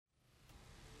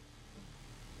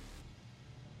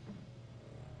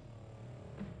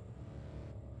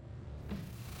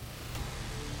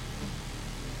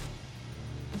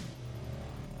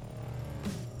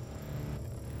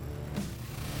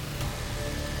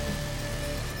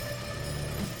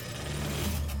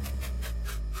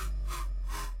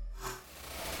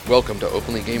Welcome to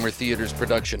Openly Gamer Theater's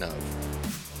production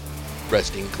of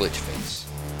Resting Glitchface,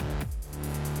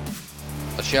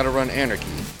 a Shadowrun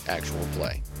Anarchy actual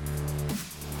play.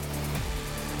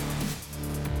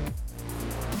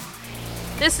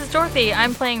 This is Dorothy.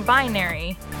 I'm playing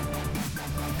Binary.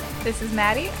 This is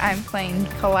Maddie. I'm playing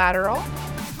Collateral.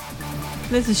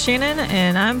 This is Shannon,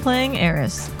 and I'm playing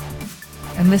Eris.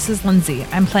 And this is Lindsay.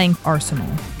 I'm playing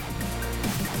Arsenal.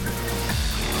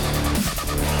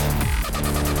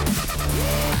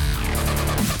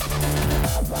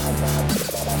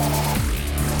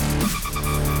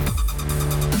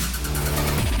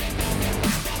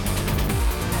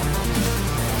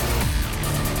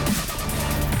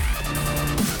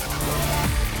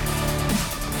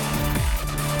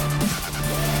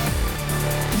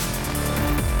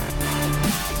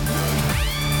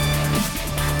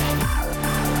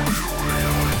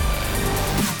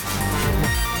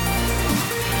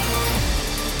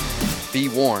 Be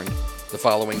warned, the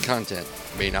following content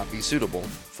may not be suitable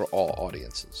for all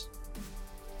audiences.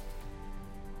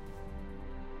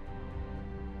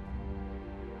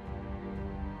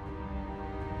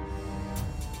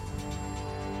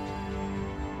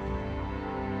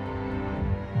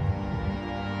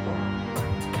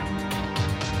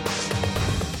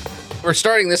 We're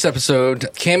starting this episode.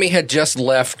 Cammy had just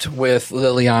left with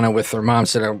Liliana with her mom,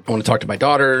 said, I want to talk to my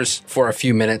daughters for a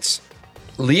few minutes,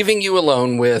 leaving you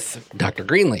alone with Dr.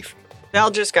 Greenleaf. Val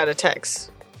just got a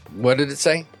text. What did it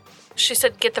say? She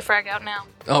said, get the frag out now.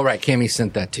 Oh, right. Cammy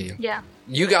sent that to you. Yeah.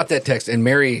 You got that text, and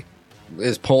Mary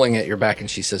is pulling at your back,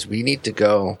 and she says, we need to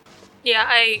go. Yeah,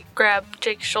 I grabbed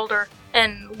Jake's shoulder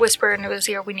and whispered into his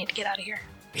ear, we need to get out of here.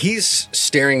 He's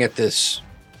staring at this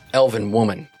elven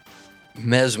woman,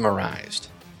 mesmerized.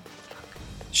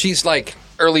 She's like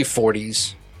early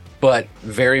 40s, but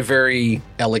very, very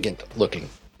elegant looking.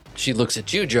 She looks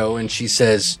at you, Joe, and she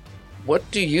says, what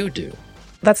do you do?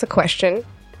 That's a question.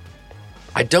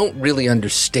 I don't really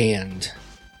understand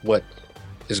what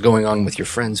is going on with your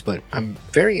friends, but I'm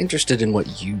very interested in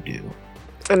what you do.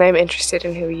 And I'm interested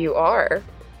in who you are.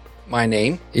 My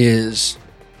name is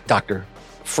Dr.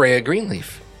 Freya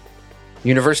Greenleaf,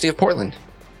 University of Portland.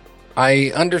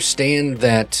 I understand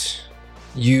that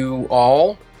you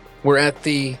all were at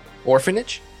the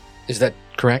orphanage. Is that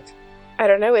correct? I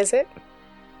don't know, is it?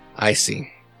 I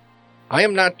see. I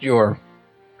am not your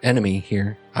enemy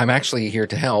here. I'm actually here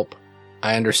to help.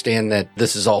 I understand that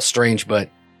this is all strange, but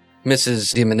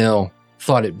Mrs. de Menil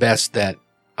thought it best that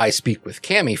I speak with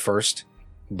Cammy first,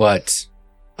 but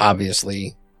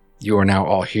obviously you are now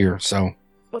all here, so...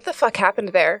 What the fuck happened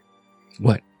there?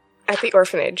 What? At the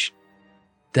orphanage.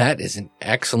 That is an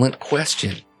excellent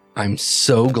question. I'm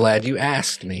so glad you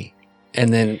asked me.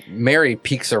 And then Mary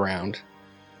peeks around.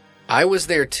 I was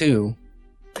there too.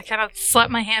 I kind of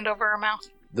slapped my hand over her mouth.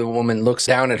 The woman looks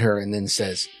down at her and then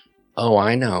says, oh,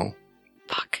 I know.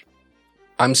 Fuck.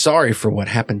 I'm sorry for what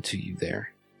happened to you there.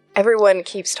 Everyone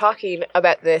keeps talking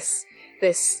about this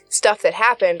stuff that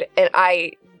happened, and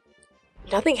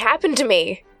nothing happened to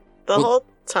me. The whole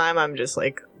time I'm just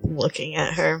like looking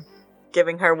at her,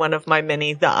 giving her one of my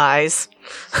the eyes.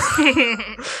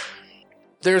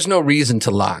 There's no reason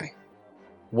to lie.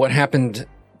 What happened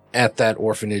at that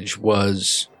orphanage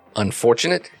was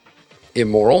unfortunate,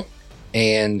 immoral,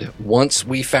 and once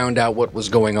we found out what was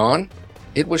going on,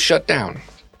 it was shut down.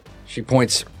 She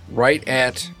points right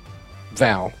at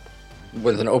Val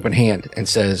with an open hand and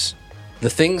says, the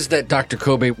things that Dr.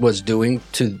 Kobe was doing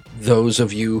to those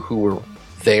of you who were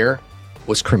there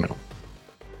was criminal.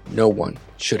 No one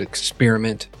should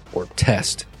experiment or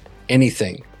test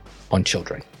anything on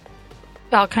children.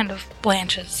 Val kind of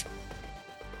blanches.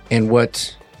 And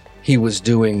what he was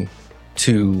doing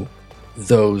to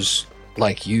those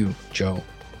like you, Joe,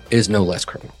 is no less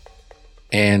criminal.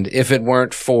 And if it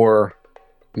weren't for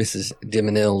Mrs. de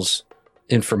Menil's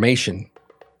information,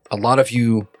 a lot of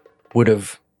you would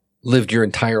have lived your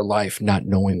entire life not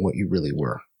knowing what you really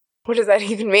were. What does that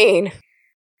even mean?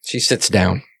 She sits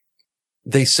down.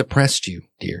 They suppressed you,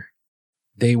 dear.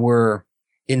 They were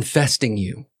infesting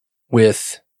you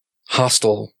with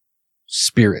hostile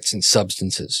spirits and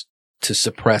substances to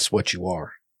suppress what you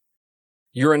are.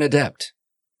 You're an adept.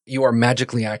 You are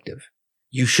magically active.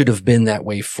 You should have been that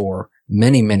way for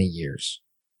many, many years.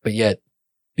 But yet,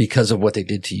 because of what they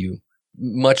did to you,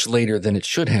 much later than it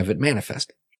should have, it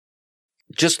manifested.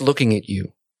 Just looking at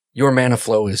you, your mana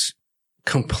flow is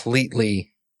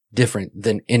completely different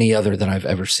than any other that I've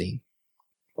ever seen.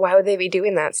 Why would they be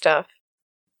doing that stuff?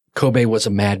 Kobe was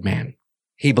a madman.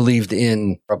 He believed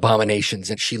in abominations,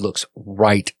 and she looks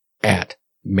right at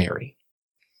Mary.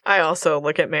 I also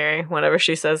look at Mary whenever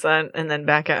she says that, and then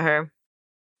back at her.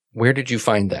 Where did you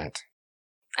find that?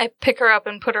 I pick her up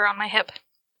and put her on my hip.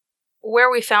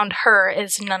 Where we found her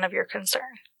is none of your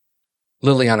concern.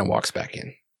 Liliana walks back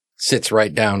in, sits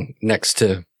right down next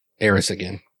to Eris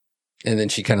again. And then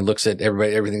she kind of looks at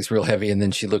everybody. Everything's real heavy. And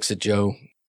then she looks at Joe.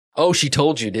 Oh, she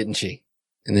told you, didn't she?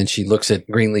 And then she looks at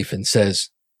Greenleaf and says,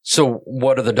 so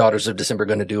what are the Daughters of December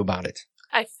going to do about it?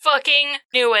 I fucking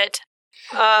knew it.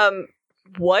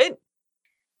 What?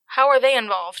 How are they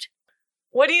involved?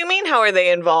 What do you mean, how are they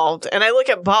involved? And I look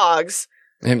at Boggs.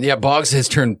 And yeah, Boggs has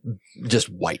turned just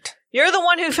white. You're the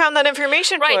one who found that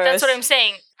information for us. Right, that's what I'm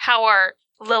saying. How are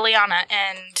Liliana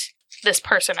and this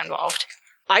person involved?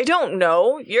 I don't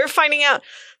know. You're finding out.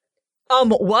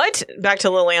 What? Back to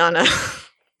Liliana.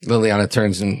 Liliana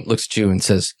turns and looks at you and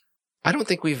says, I don't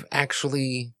think we've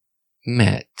actually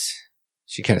met.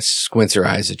 She kind of squints her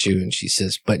eyes at you and she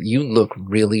says, but you look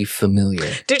really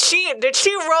familiar. Did she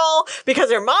roll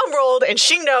because her mom rolled and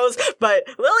she knows, but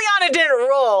Liliana didn't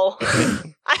roll?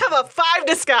 I have a 5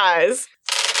 disguise.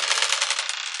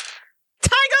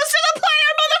 Tie goes to the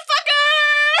player,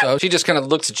 motherfucker! So she just kind of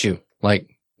looks at you like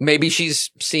maybe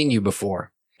she's seen you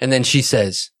before. And then she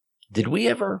says, did we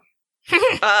ever?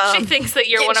 She thinks that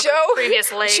you're one of her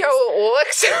previous ladies. Joe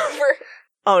looks over.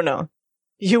 Oh no.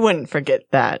 You wouldn't forget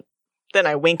that. Then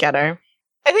I wink at her.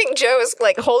 I think Joe is,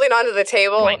 like, holding onto the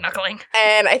table. White knuckling.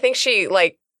 And I think she,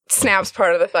 like, snaps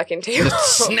part of the fucking table.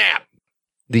 Just snap.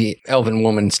 The elven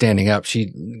woman standing up,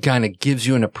 she kind of gives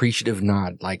you an appreciative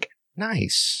nod, like,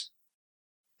 nice.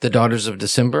 The Daughters of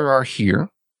December are here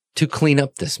to clean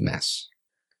up this mess.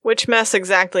 Which mess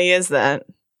exactly is that?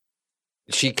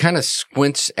 She kind of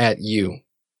squints at you,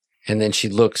 and then she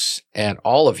looks at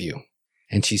all of you,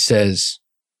 and she says,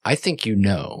 I think you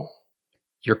know.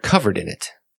 You're covered in it.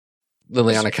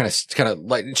 Liliana kind of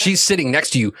like, she's sitting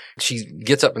next to you. She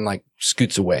gets up and like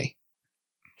scoots away.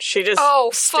 She just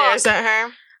fuck. stares at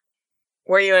her.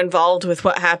 Were you involved with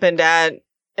what happened at,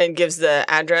 and gives the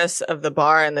address of the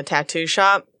bar and the tattoo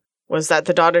shop? Was that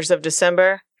the Daughters of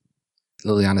December?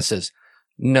 Liliana says,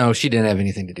 no, she didn't have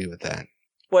anything to do with that.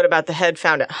 What about the head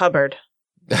found at Hubbard?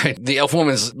 The elf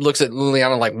woman looks at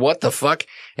Liliana like, what the fuck?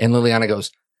 And Liliana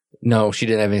goes, no, she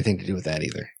didn't have anything to do with that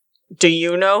either. Do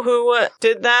you know who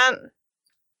did that?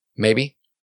 Maybe.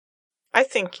 I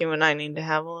think you and I need to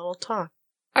have a little talk.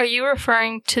 Are you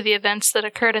referring to the events that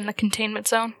occurred in the containment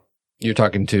zone? You're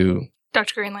talking to...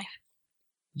 Dr. Greenleaf.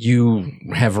 You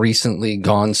have recently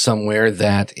gone somewhere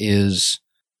that is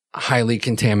highly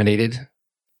contaminated.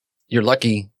 You're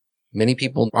lucky. Many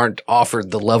people aren't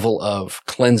offered the level of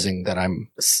cleansing that I'm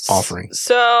offering.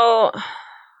 So,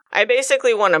 I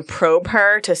basically want to probe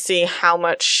her to see how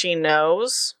much she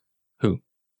knows. Who?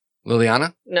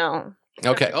 Liliana? No.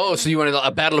 Okay. Oh, so you wanted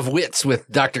a battle of wits with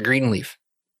Dr. Greenleaf.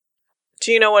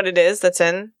 Do you know what it is that's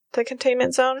in the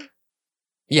containment zone?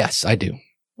 Yes, I do.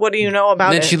 What do you know about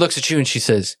And it? then she looks at you and she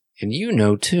says, and you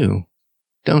know too,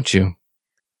 don't you?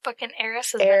 Fucking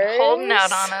Eris has been holding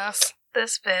out on us.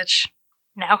 This bitch.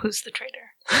 Now who's the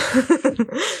traitor?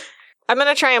 I'm going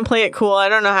to try and play it cool. I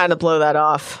don't know how to blow that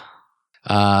off.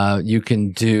 You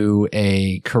can do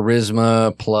a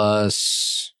charisma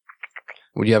plus...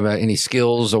 Would you have any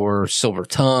skills or silver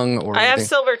tongue or I anything? have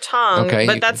silver tongue, Okay,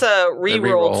 but that's a reroll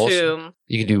rerolls. too.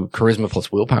 You can do charisma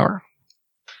plus willpower.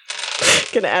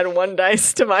 Gonna add 1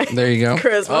 dice to my There you go.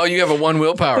 charisma. Oh, you have a 1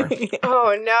 willpower.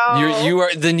 Oh, no.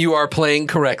 You are playing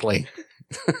correctly.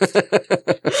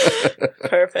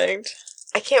 Perfect.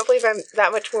 I can't believe I'm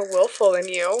that much more willful than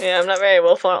you. Yeah, I'm not very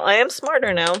willful. I am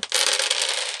smarter now.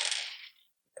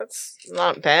 That's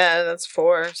not bad. That's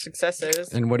 4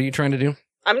 successes. And what are you trying to do?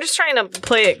 I'm just trying to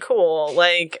play it cool.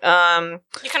 Like,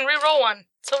 You can re-roll one.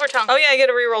 Silver tongue. oh yeah, I get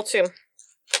a reroll too.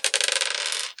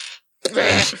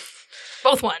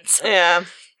 Both ones. Yeah.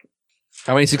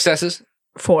 How many successes?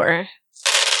 4.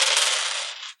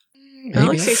 I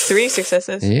only see 3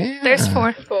 successes. Yeah. There's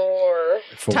 4. 4.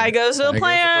 Tie goes to the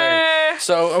player.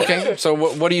 So, okay. So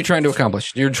what are you trying to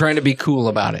accomplish? You're trying to be cool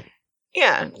about it.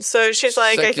 Yeah. So she's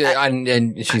like,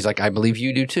 and she's like, I believe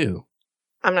you do too.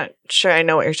 I'm not sure I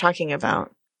know what you're talking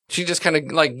about. She just kind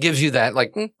of like gives you that,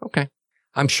 like, okay.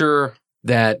 I'm sure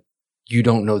that you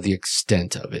don't know the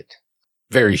extent of it.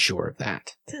 Very sure of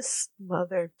that. This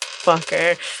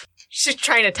motherfucker. She's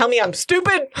trying to tell me I'm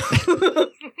stupid.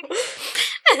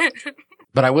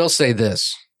 But I will say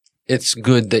this. It's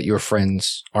good that your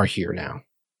friends are here now.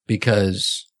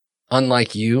 Because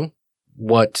unlike you,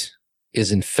 what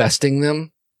is infesting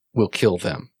them will kill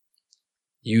them.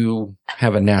 You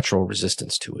have a natural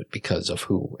resistance to it because of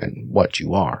who and what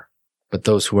you are. But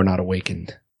those who are not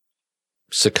awakened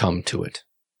succumb to it.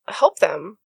 Help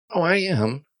them. Oh, I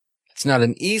am. It's not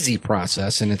an easy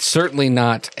process, and it's certainly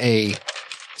not a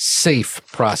safe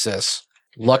process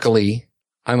Luckily,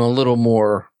 I'm a little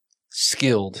more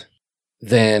skilled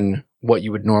than what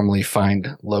you would normally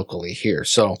find locally here.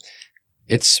 So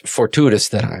it's fortuitous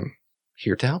that I'm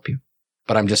here to help you.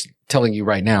 But I'm just telling you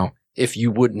right now, if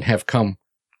you wouldn't have come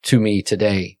to me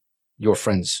today, your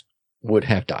friends would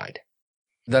have died.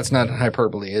 That's not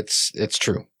hyperbole. It's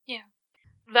true. Yeah.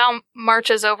 Val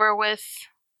marches over with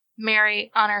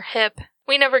Mary on her hip.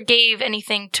 We never gave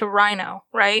anything to Rhino,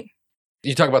 right?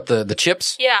 You talk about the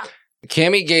chips? Yeah.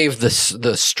 Cammy gave the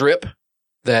strip,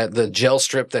 the gel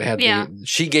strip that had Yeah.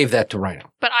 she gave that to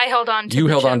Rhino. But I held on to You the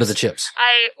held on to chips. the chips.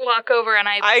 I walk over and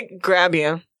I grab you.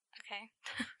 Okay.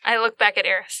 I look back at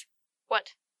Eris.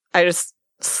 What? I just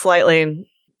slightly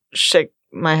shake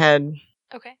my head.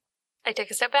 Okay. I take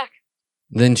a step back.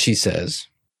 Then she says,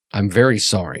 I'm very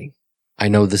sorry. I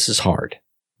know this is hard,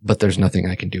 but there's nothing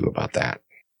I can do about that.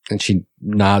 And she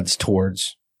nods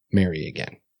towards Mary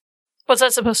again. What's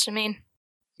that supposed to mean?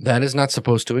 That is not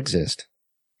supposed to exist.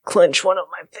 Clench one of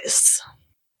my fists.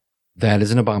 That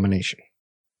is an abomination.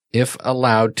 If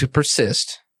allowed to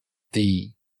persist,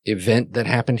 the event that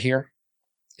happened here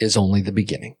is only the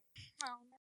beginning.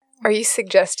 Are you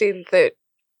suggesting that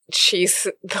she's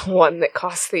the one that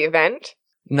caused the event?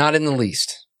 Not in the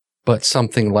least, but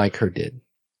something like her did.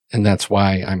 And that's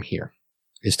why I'm here,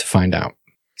 is to find out.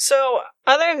 So,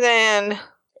 other than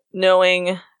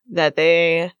knowing that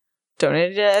they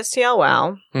donated to STL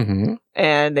WoW, Mm-hmm.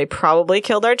 and they probably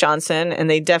killed our Johnson, and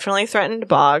they definitely threatened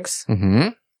Boggs, Mm-hmm.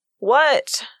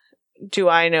 what do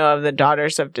I know of the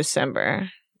Daughters of December?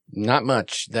 Not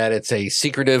much. That it's a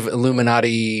secretive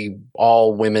Illuminati,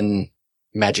 all-women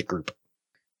magic group.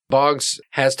 Boggs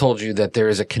has told you that there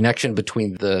is a connection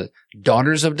between the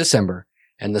Daughters of December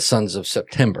and the Sons of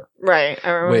September. Right, I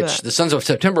remember Which that. the Sons of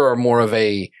September are more of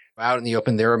a out in the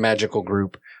open. They're a magical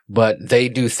group, but they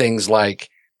do things like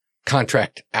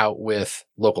contract out with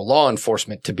local law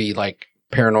enforcement to be like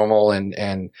paranormal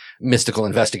and mystical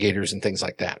investigators and things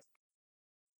like that.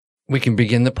 We can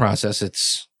begin the process.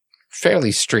 It's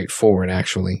fairly straightforward,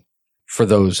 actually, for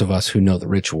those of us who know the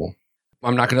ritual.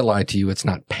 I'm not going to lie to you. It's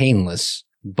not painless,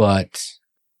 but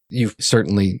you've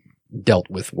certainly dealt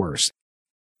with worse.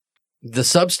 The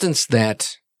substance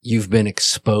that you've been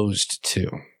exposed to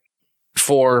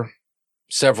for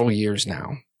several years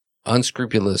now,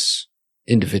 unscrupulous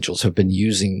individuals have been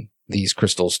using these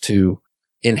crystals to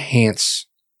enhance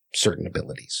certain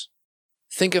abilities.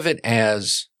 Think of it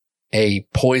as a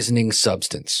poisoning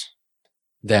substance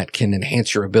that can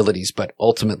enhance your abilities, but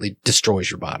ultimately destroys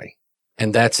your body.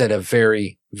 And that's at a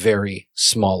very, very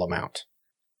small amount.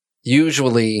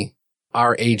 Usually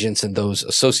our agents and those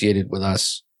associated with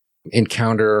us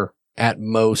encounter at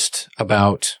most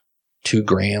about 2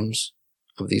 grams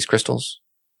of these crystals.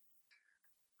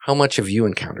 How much have you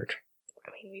encountered?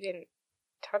 I mean, we didn't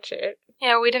touch it,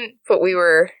 Yeah, we didn't but we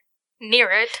were near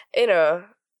it. in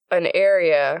an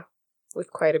area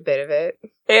with quite a bit of it.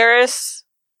 Eris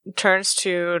turns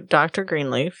to Dr.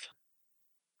 Greenleaf.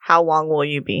 How long will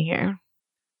you be here?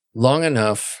 Long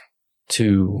enough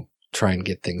to try and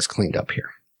get things cleaned up here.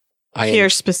 I am, Here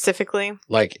specifically?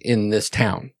 like, in this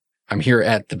town. I'm here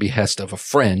at the behest of a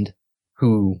friend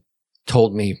who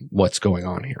told me what's going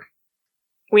on here.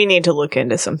 We need to look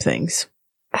into some things.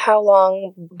 How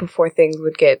long before things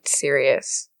would get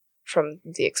serious from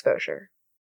the exposure?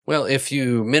 Well, if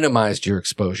you minimized your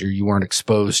exposure, you weren't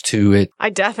exposed to it. I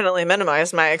definitely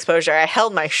minimized my exposure. I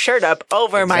held my shirt up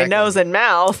over my Exactly. nose and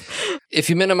mouth. If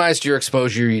you minimized your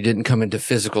exposure, you didn't come into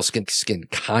physical skin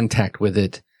contact with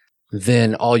it,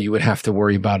 then all you would have to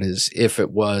worry about is if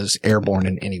it was airborne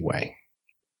in any way.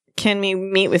 Can we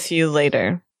meet with you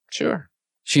later? Sure.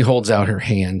 She holds out her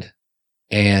hand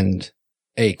and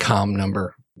a comm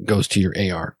number goes to your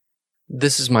AR.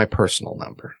 This is my personal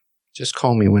number. Just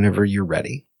call me whenever you're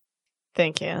ready.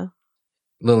 Thank you.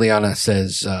 Liliana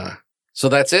says, so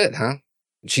that's it, huh?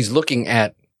 She's looking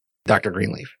at Dr.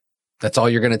 Greenleaf. That's all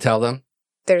you're going to tell them?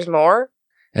 There's more?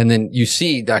 And then you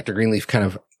see Dr. Greenleaf kind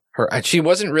of she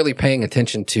wasn't really paying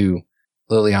attention to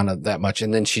Liliana that much.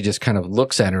 And then she just kind of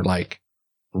looks at her like,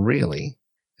 really?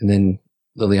 And then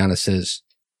Liliana says,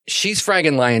 she's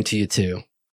fragging lying to you too.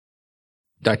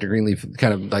 Dr. Greenleaf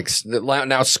kind of like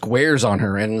now squares on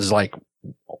her and is like,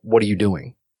 what are you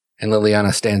doing? And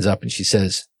Liliana stands up and she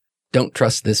says, don't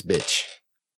trust this bitch.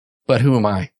 But who am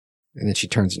I? And then she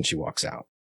turns and she walks out.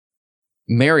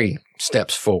 Mary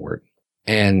steps forward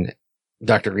and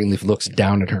Dr. Greenleaf looks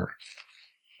down at her.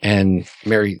 And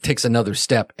Mary takes another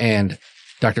step and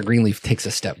Dr. Greenleaf takes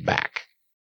a step back.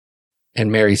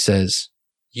 And Mary says,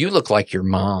 you look like your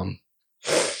mom.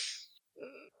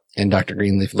 And Dr.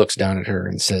 Greenleaf looks down at her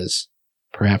and says,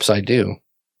 perhaps I do.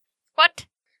 What?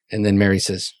 And then Mary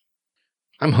says,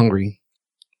 I'm hungry.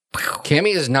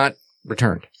 Cammy is not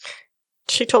returned.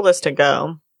 She told us to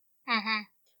go. Mm-hmm.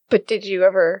 But did you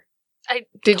ever? I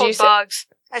Did told you say- Boggs.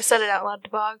 I said it out loud to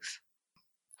Boggs.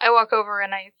 I walk over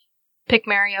and I pick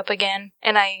Mary up again,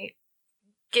 and I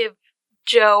give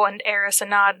Joe and Eris a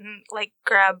nod and, like,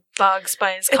 grab Boggs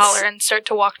by his collar and start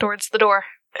to walk towards the door.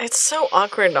 It's so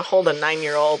awkward to hold a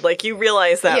 9-year-old. Like, you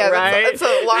realize that, right? That's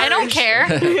a large... I don't care.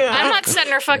 Yeah. I'm not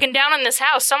setting her fucking down in this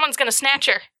house. Someone's gonna snatch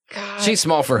her. God. She's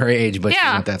small for her age, but she's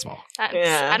Yeah. not that small.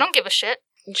 Yeah. I don't give a shit.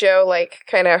 Joe, like,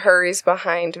 kind of hurries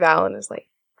behind Val and is like,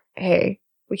 hey,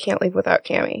 we can't leave without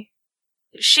Cammy.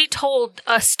 She told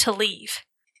us to leave.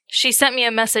 She sent me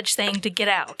a message saying to get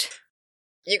out.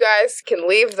 You guys can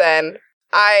leave then.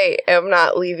 I am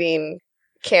not leaving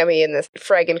Cammy in this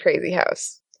fragging crazy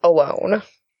house alone.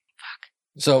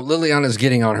 So Liliana's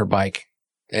getting on her bike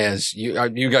as you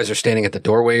guys are standing at the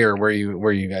doorway, or where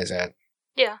are you guys at?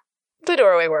 The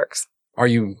doorway works. Are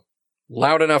you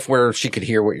loud enough where she could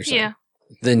hear what you're saying? Yeah.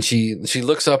 Then she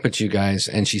looks up at you guys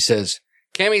and she says,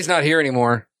 Cammy's not here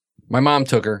anymore. My mom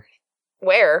took her.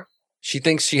 Where? She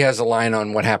thinks she has a line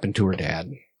on what happened to her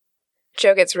dad.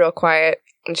 Joe gets real quiet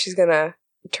and she's gonna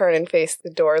turn and face the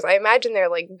doors. I imagine they're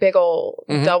like big old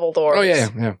Mhm. double doors. Oh,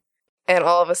 yeah. And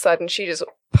all of a sudden she just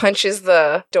punches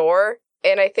the door.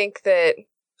 And I think that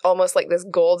almost like this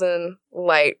golden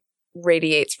light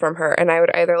radiates from her. And I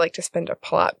would either like to spend a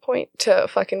plot point to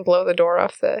fucking blow the door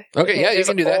off the Okay, yeah, you hinges,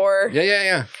 can do that. or-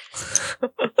 Yeah.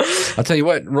 I'll tell you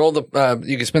what, roll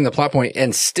you can spend the plot point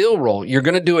and still roll. You're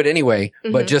going to do it anyway,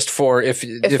 but Mhm. just for if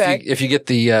Effect. you get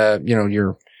the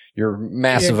your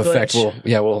massive Your effect,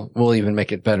 glitch. we'll even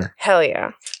make it better. Hell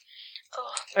yeah.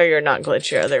 Or you're not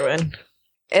glitch, your other one.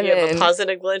 And you then, have a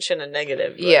positive glitch and a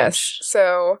negative glitch. yes.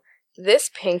 So this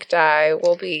pink die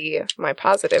will be my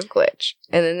positive glitch.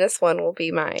 And then this one will be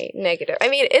my negative. I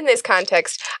mean, in this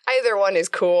context, either one is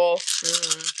cool.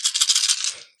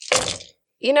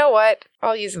 You know what?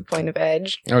 I'll use the point of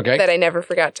edge Okay. that I never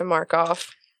forgot to mark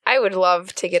off. I would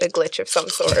love to get a glitch of some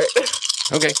sort.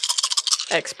 Okay.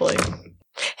 Exploit.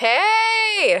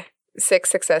 Hey! 6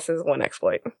 successes, 1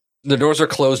 exploit. The doors are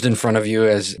closed in front of you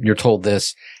as you're told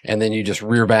this, and then you just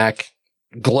rear back,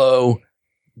 glow,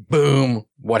 boom.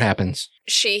 What happens?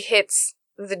 She hits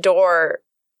the door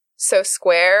so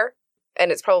square,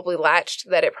 and it's probably latched,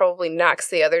 that it probably knocks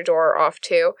the other door off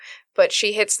too. But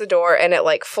she hits the door and it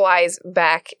like flies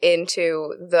back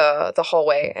into the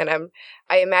hallway. And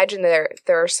I imagine there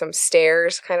are some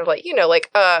stairs, kind of like,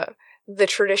 like the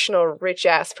traditional rich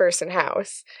ass person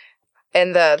house.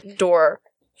 And the door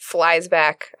flies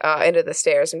back into the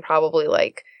stairs and probably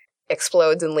like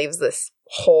explodes and leaves this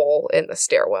hole in the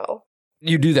stairwell.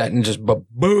 You do that and just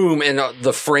boom, and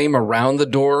the frame around the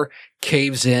door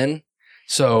caves in.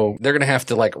 So they're going to have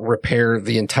to like repair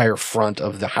the entire front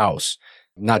of the house,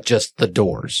 not just the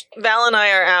doors. Val and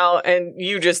I are out, and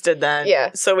you just did that.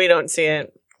 Yeah. So we don't see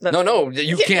it. No,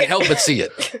 you can't help but see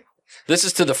it. This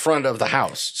is to the front of the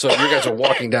house. So you guys are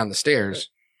walking down the stairs.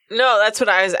 No, that's what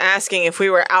I was asking, if we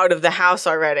were out of the house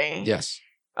already. Yes.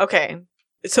 Okay.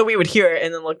 So we would hear it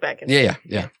and then look back. And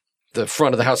Yeah. The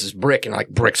front of the house is brick, and like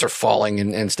bricks are falling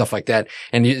and stuff like that.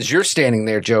 And as you're standing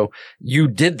there, Joe, you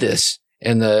did this,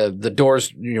 and the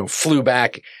doors, flew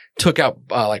back, took out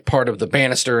like part of the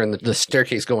banister and the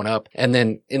staircase going up. And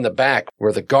then in the back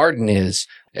where the garden is,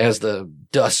 as the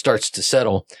dust starts to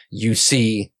settle, you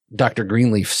see Dr.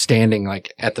 Greenleaf standing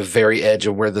like at the very edge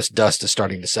of where this dust is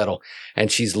starting to settle.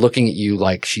 And she's looking at you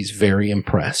like she's very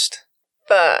impressed.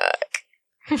 Fuck.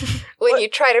 When you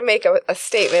try to make a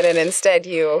statement and instead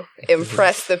you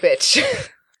impress the bitch.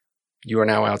 You are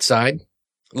now outside.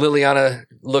 Liliana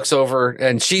looks over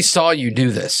and she saw you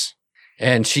do this,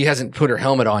 and she hasn't put her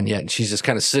helmet on yet. And she's just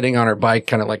kind of sitting on her bike,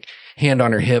 kind of like hand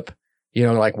on her hip,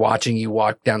 like watching you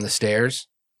walk down the stairs.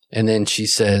 And then she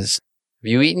says, have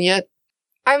you eaten yet?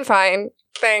 I'm fine,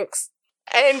 thanks.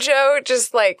 And Joe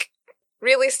just like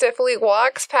really stiffly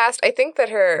walks past. I think that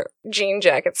her jean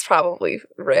jacket's probably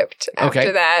ripped after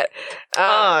Okay. that.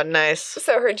 Oh, nice.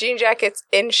 So her jean jacket's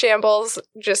in shambles,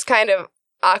 just kind of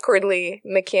awkwardly,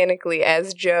 mechanically,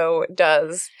 as Joe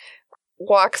does,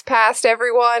 walks past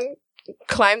everyone,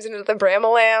 climbs into the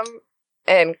Bramalam,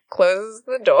 and closes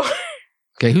the door.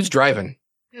 Okay, who's driving?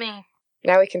 Me.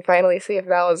 Now we can finally see if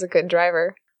Val is a good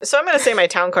driver. So I'm going to say my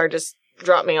town car just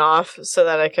dropped me off so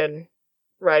that I could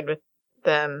ride with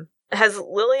them. Has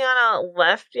Liliana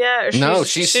left yet? Or No,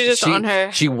 she's just on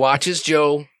her. She watches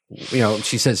Joe.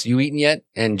 She says, you eaten yet?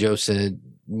 And Joe said,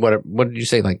 what did you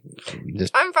say? Like,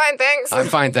 just, I'm fine, thanks. I'm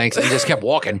fine, thanks. And just kept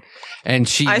walking. And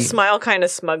I smile kind of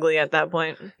smugly at that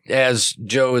point. as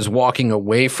Joe is walking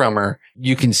away from her,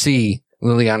 you can see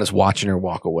Liliana's watching her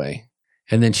walk away.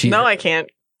 And then she... No, I can't.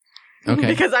 Okay.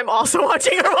 Because I'm also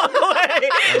watching her walk away.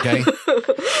 Okay.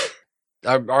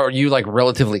 Are you like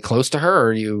relatively close to her, or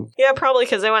are you... Yeah, probably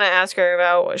because I want to ask her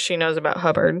about what she knows about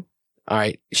Hubbard. All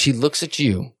right. She looks at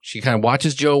you. She kind of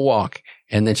watches Joe walk,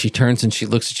 and then she turns and she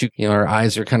looks at you. You know, her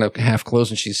eyes are kind of half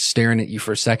closed, and she's staring at you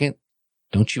for a second.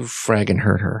 Don't you fragging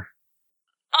hurt her.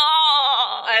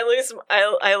 Oh,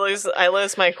 I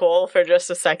lose my cool for just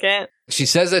a second. She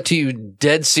says that to you,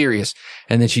 dead serious,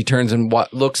 and then she turns and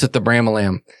looks at the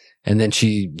Bramalam, and then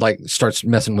she like starts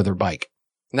messing with her bike.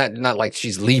 Not like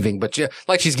she's leaving, but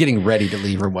like she's getting ready to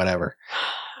leave or whatever.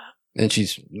 And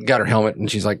she's got her helmet, and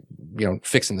she's like, you know,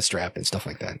 fixing the strap and stuff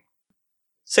like that.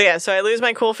 So yeah, so I lose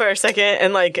my cool for a second,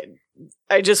 and like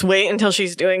I just wait until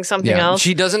she's doing something else.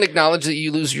 She doesn't acknowledge that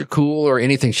you lose your cool or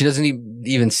anything. She doesn't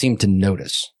even seem to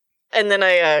notice. And then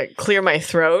I clear my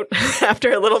throat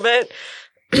after a little bit.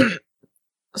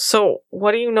 So,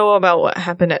 what do you know about what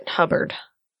happened at Hubbard?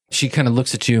 She kind of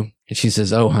looks at you and she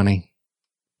says, "Oh, honey,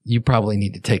 you probably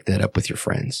need to take that up with your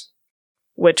friends."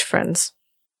 Which friends?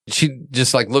 She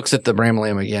just like looks at the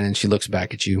Bramalam again and she looks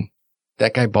back at you.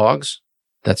 That guy Boggs,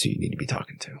 that's who you need to be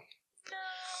talking to.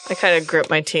 I kind of grip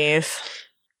my teeth.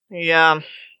 Yeah,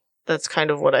 that's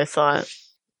kind of what I thought.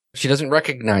 She doesn't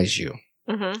recognize you.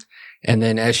 Mm-hmm. And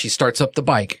then as she starts up the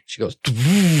bike, she goes,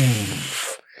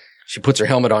 she puts her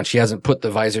helmet on. She hasn't put the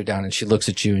visor down, and she looks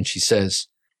at you and she says,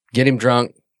 "Get him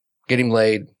drunk, get him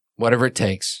laid, whatever it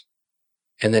takes.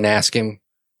 And then ask him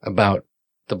about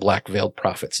the Black Veiled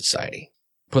Prophet Society."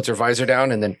 Puts her visor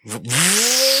down and then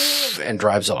and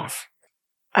drives off.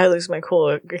 I lose my cool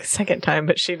a second time,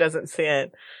 but she doesn't see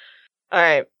it. All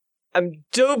right. I'm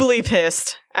doubly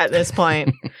pissed at this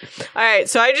point. All right.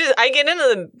 So I get into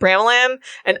the Bramalam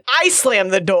and I slam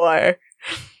the door.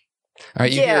 All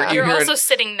right. You're also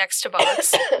sitting next to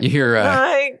Boggs. You hear,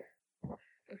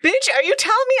 bitch, are you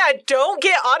telling me I don't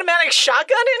get automatic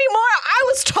shotgun anymore? I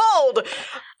was told.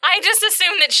 I just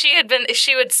assumed that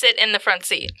she would sit in the front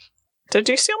seat. Did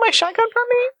you steal my shotgun from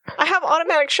me? I have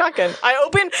automatic shotgun. I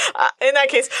open, in that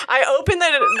case, I open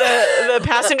the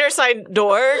passenger side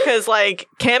door because, like,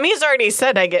 Cammy's already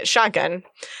said I get shotgun.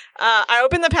 I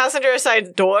open the passenger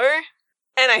side door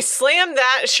and I slam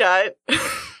that shut.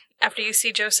 After you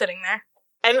see Joe sitting there.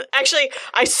 And actually,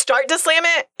 I start to slam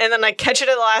it, and then I catch it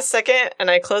at the last second, and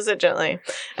I close it gently.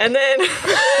 And then...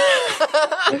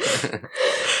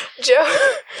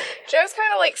 Joe's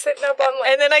kind of like sitting up on like...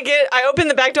 And then I open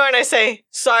the back door, and I say,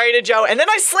 "Sorry" to Joe, and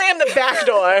then I slam the back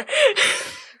door.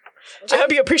 I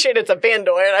hope you appreciate it's a van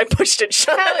door, and I pushed it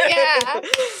shut. Hell yeah.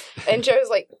 And Joe's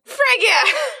like, "Frag yeah!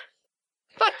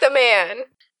 Fuck the man."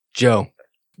 Joe,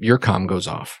 your comm goes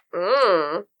off.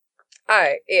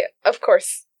 Yeah, of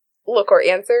course. Look or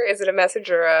answer. Is it a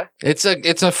message or a... It's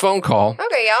a phone call.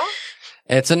 Okay, y'all.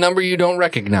 It's a number you don't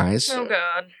recognize. Oh,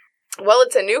 God. Well,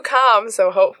 it's a new comm, so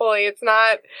hopefully it's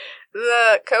not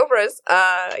the Cobras.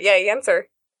 Yeah, answer.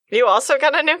 You also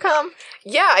got a new comm?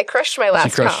 Yeah, I crushed my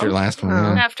last She crushed comm. your last one.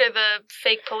 Yeah. After the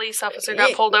fake police officer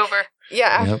got pulled over.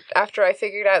 Yeah, after I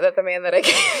figured out that the man that I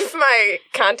gave my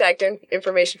contact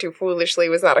information to foolishly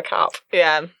was not a cop.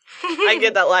 Yeah. I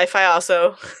get that life. I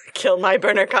also killed my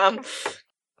burner comm.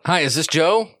 Hi, is this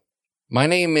Joe? My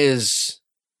name is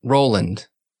Roland.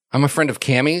 I'm a friend of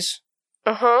Cammy's.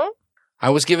 Uh-huh.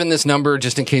 I was given this number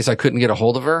just in case I couldn't get a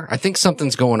hold of her. I think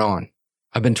something's going on.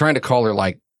 I've been trying to call her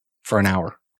like for an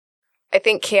hour. I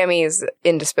think Cammy is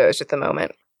indisposed at the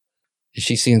moment. Is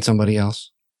she seeing somebody else?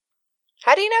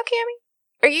 How do you know Cammy?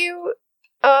 Are you,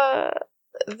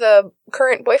 the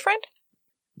current boyfriend?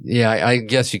 Yeah, I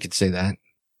guess you could say that.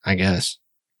 I guess.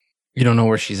 You don't know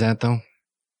where she's at, though?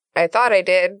 I thought I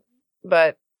did,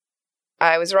 but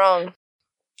I was wrong.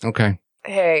 Okay.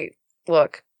 Hey,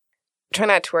 look, try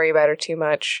not to worry about her too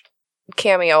much.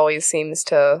 Cammy always seems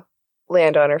to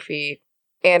land on her feet,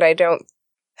 and I don't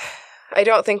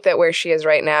think that where she is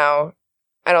right now,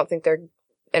 I don't think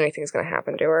anything's going to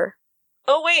happen to her.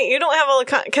 Oh, wait, you don't have all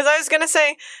the... Because I was going to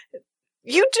say,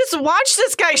 you just watched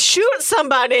this guy shoot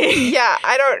somebody. Yeah,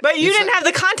 I don't... But you didn't have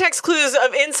the context clues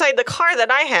of inside the car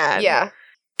that I had. Yeah.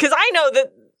 Because I know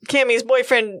that Cammy's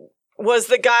boyfriend was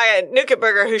the guy at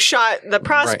Nukeburger who shot the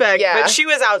prospect, right. Yeah. but she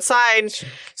was outside,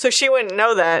 so she wouldn't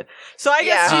know that. So I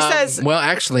guess she says... Well,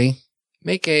 actually,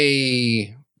 make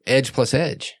a edge plus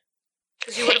edge.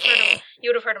 Because you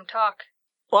would have heard him talk.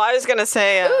 Well, I was going to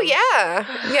say... oh,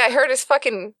 yeah. Yeah, I heard his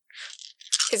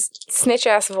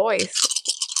snitch-ass voice.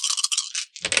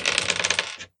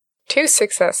 2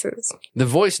 successes. The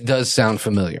voice does sound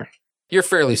familiar. You're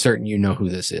fairly certain you know who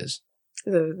this is.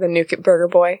 The Nugget Burger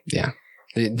boy. Yeah.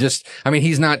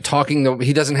 He's not talking,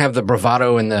 he doesn't have the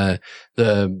bravado and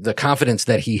the confidence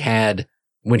that he had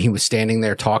when he was standing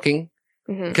there talking.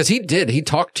 Because he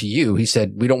talked to you. He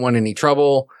said, we don't want any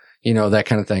trouble, that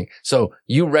kind of thing. So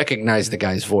you recognize the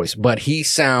guy's voice, but he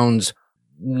sounds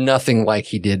nothing like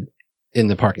he did in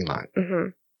the parking lot.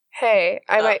 Hey,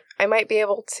 I might be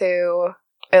able to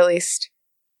at least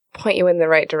point you in the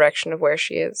right direction of where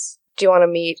she is. Do you want to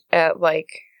meet at,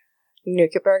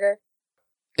 Nuka Burger?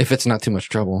 If it's not too much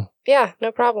trouble. Yeah,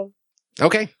 no problem.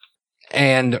 Okay.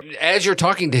 And as you're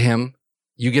talking to him,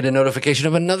 you get a notification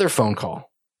of another phone call.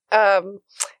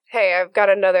 Hey, I've got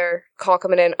another call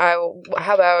coming in. How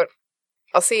about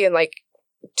I'll see you in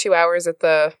 2 hours at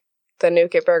the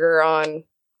Nuka Burger on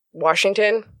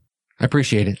Washington? I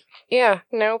appreciate it. Yeah,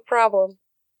 no problem.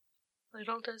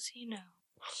 Little does he know.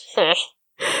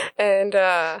 And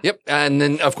Yep. And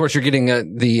then of course you're getting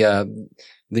the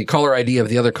caller ID of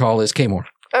the other call is Kaymore.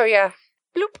 Oh yeah.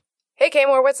 Bloop. Hey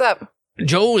Kaymore, what's up?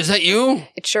 Joe, is that you?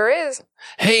 It sure is.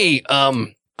 Hey,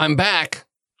 I'm back.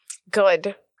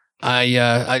 Good.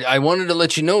 I wanted to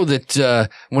let you know that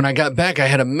when I got back, I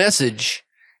had a message,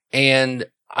 and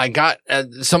I got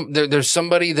there's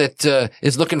somebody that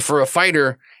is looking for a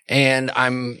fighter, and I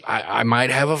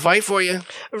might have a fight for you.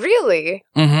 Really?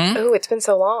 Mm-hmm. Oh, it's been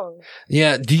so long.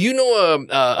 Yeah. Do you know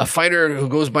a fighter who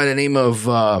goes by the name of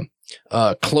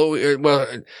Chloe? Well,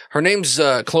 her name's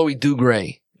Chloe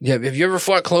Dugray. Yeah. Have you ever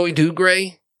fought Chloe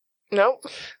Dugray? Nope.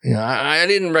 Yeah, I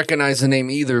didn't recognize the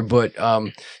name either, but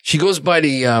she goes by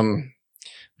her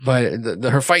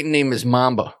fighting name is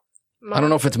Mamba. I don't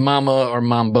know if it's Mama or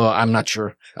Mamba. I'm not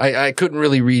sure. I couldn't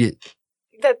really read it.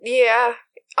 Yeah.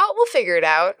 Oh, we'll figure it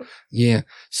out. Yeah.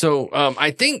 So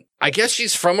I guess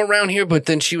she's from around here, but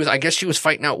then she was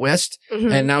fighting out west,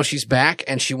 and now she's back,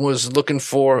 and she was looking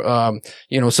for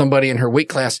somebody in her weight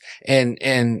class, and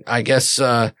I guess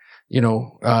your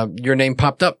name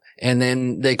popped up. And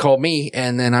then they called me,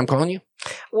 and then I'm calling you?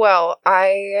 Well,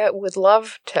 I would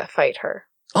love to fight her.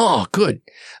 Oh, good.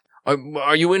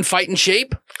 Are you in fighting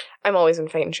shape? I'm always in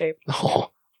fighting shape.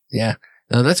 Oh, yeah.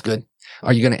 No, that's good.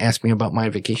 Are you going to ask me about my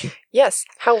vacation? Yes.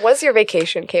 How was your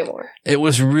vacation, Kaymore? It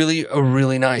was really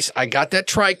nice. I got that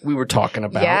trike we were talking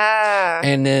about. Yeah.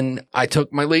 And then I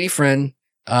took my lady friend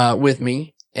with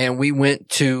me, and we went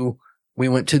to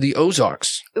the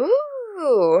Ozarks.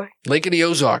 Ooh. Lake of the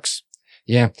Ozarks.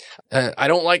 Yeah. I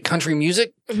don't like country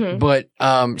music, but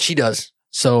she does.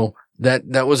 So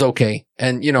that was okay.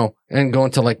 And, and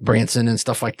going to Branson and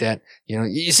stuff like that.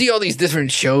 You see all these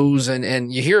different shows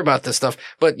and you hear about this stuff,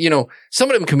 but, some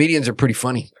of them comedians are pretty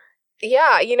funny.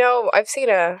 Yeah. I've seen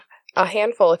a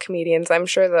handful of comedians. I'm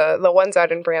sure the ones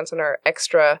out in Branson are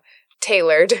extra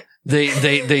tailored.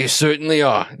 They certainly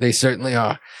are. They certainly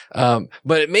are.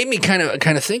 But it made me kind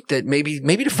of think that maybe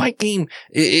the fight game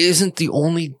isn't the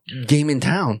only game in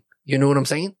town. You know what I'm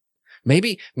saying?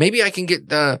 Maybe I can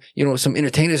get, some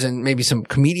entertainers and maybe some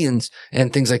comedians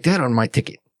and things like that on my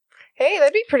ticket. Hey,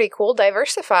 that'd be pretty cool.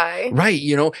 Diversify. Right.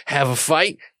 Have a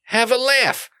fight, have a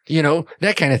laugh,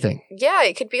 that kind of thing. Yeah.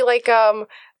 It could be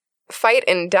fight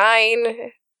and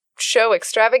dine show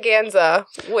extravaganza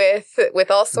with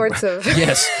all sorts of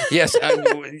yes.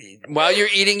 While you're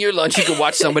eating your lunch, you can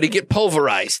watch somebody get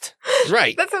pulverized.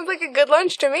 Right. That sounds like a good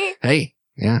lunch to me. Hey,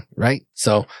 yeah, right.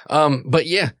 So, but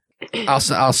yeah,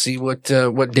 I'll see what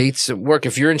dates work.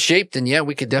 If you're in shape, then yeah,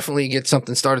 we could definitely get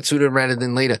something started sooner rather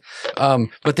than later.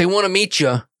 But they want to meet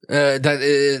you.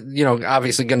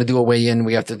 Obviously going to do a weigh-in.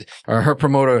 We have to. Or her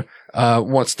promoter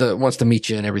wants to meet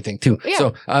you and everything too. Yeah.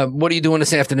 So, what are you doing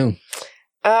this afternoon?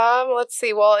 Let's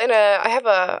see. Well, I have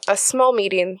a small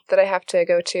meeting that I have to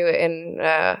go to in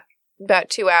about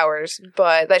 2 hours,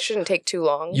 but that shouldn't take too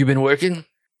long. You been working?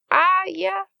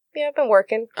 Yeah, I've been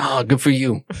working. Oh, good for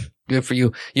you. Good for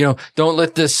you. Don't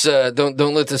let this don't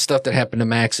let this stuff that happened to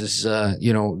Max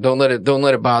don't let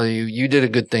it bother you. You did a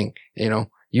good thing.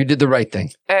 You did the right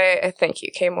thing. I thank you,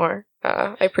 Kaymore.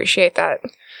 I appreciate that.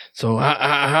 So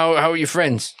how are your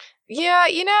friends? Yeah,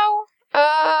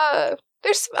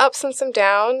 there's some ups and some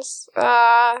downs.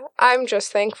 I'm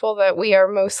just thankful that we are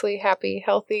mostly happy,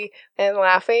 healthy, and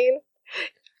laughing.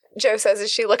 Joe says as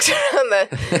she looks around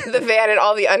the van and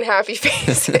all the unhappy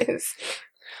faces.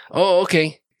 Oh,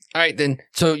 okay. All right, then.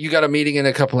 So you got a meeting in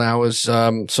a couple hours.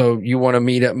 So you want to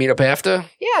meet up after?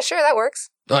 Yeah, sure, that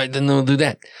works. All right, then we'll do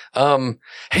that.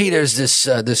 Hey, there's this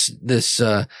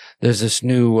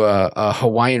new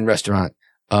Hawaiian restaurant.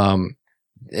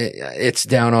 It's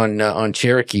down on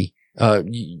Cherokee.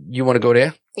 You want to go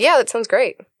there? Yeah, that sounds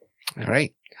great. All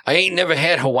right. I ain't never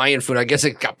had Hawaiian food. I guess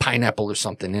it got pineapple or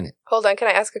something in it. Hold on, can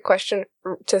I ask a question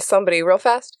to somebody real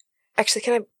fast? Actually,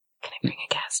 can I bring a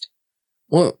guest?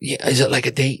 Well, yeah. Is it like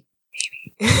a date?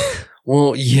 Maybe.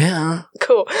 Well, yeah.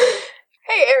 Cool.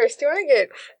 Hey, Eris, do you want to get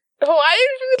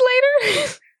Hawaiian food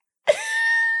later?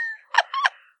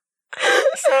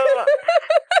 So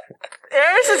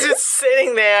Eris is just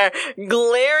sitting there,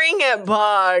 glaring at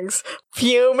Boggs,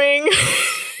 fuming.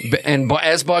 And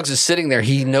as Boggs is sitting there,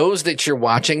 he knows that you're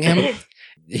watching him.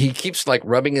 He keeps like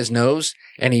rubbing his nose,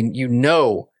 and you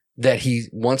know that he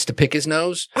wants to pick his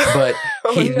nose, but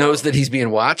he knows that he's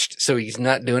being watched, so he's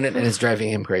not doing it, and it's driving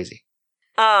him crazy.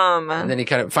 And then he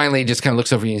finally just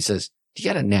looks over you and says, "Do you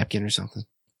got a napkin or something?"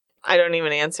 I don't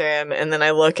even answer him, and then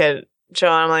I look at Joe,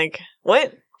 and I'm like,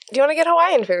 "What? Do you want to get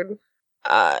Hawaiian food?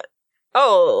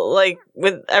 Like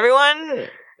with everyone?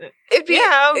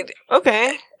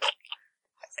 Okay.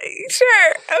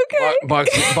 Sure, okay.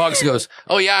 Boggs goes,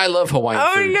 "Oh yeah, I love Hawaiian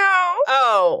Oh food." no.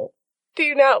 Oh. Do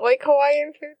you not like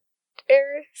Hawaiian food,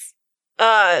 Eris?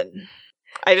 I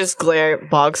just glare at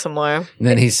Boggs some more. And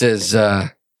then he says,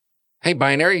 "Hey,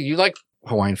 Binary, you like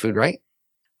Hawaiian food, right?"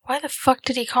 Why the fuck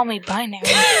did he call me binary?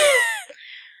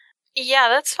 Yeah,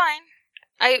 that's fine.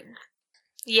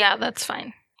 Yeah, that's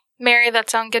fine. Mary, that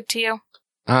sound good to you?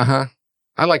 Uh-huh.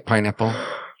 I like pineapple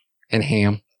and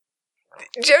ham.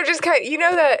 Joe just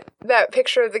that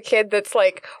picture of the kid that's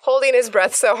like holding his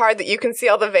breath so hard that you can see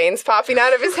all the veins popping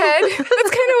out of his head.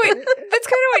 That's kind of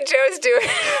what Joe's doing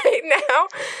right now.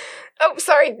 Oh,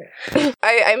 sorry,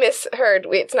 I misheard.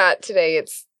 It's not today.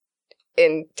 It's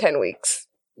in 10 weeks.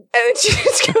 And then she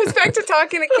just goes back to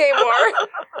talking to K-More.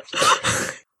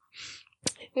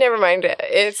 Never mind.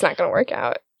 It's not going to work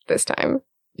out this time.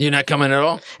 You're not coming at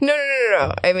all? No.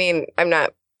 I mean, I'm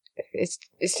not. It's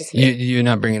just you're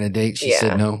not bringing a date. She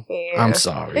said no. Yeah. I'm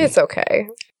sorry. It's okay.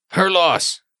 Her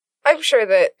loss. I'm sure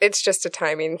that it's just a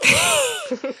timing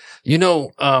thing. You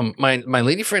know, my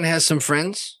lady friend has some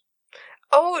friends.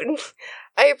 Oh,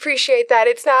 I appreciate that.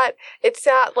 It's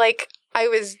not like I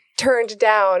was turned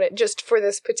down just for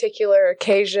this particular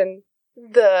occasion.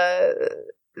 The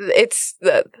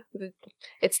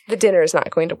dinner is not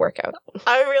going to work out.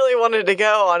 I really wanted to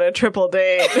go on a triple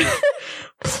date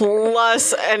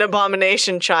plus an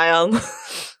abomination child.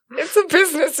 It's a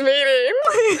business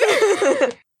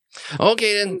meeting.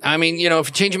 Okay, then. I mean, if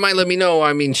you change your mind, let me know.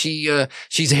 I mean, she's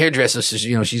a hairdresser,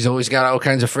 so she's always got all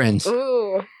kinds of friends.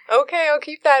 Ooh. Okay, I'll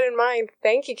keep that in mind.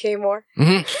 Thank you, K-More.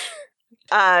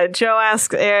 Mm-hmm. Joe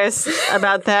asks Eris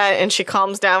about that, and she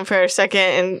calms down for a second,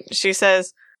 and she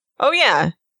says, "Oh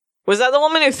yeah, was that the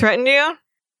woman who threatened you?"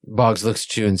 Boggs looks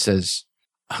at you and says,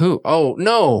 "Who? Oh,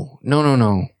 no.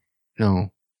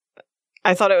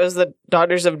 I thought it was the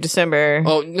Daughters of December.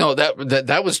 Oh, no,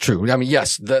 that was true. I mean,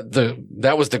 yes,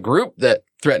 that was the group that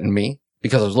threatened me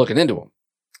because I was looking into them.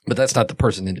 But that's not the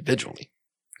person individually.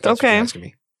 That's what Okay. you're asking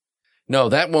me. No,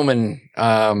 that woman,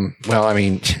 well, I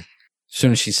mean, as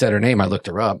soon as she said her name, I looked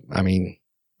her up. I mean,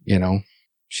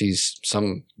 she's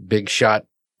some big shot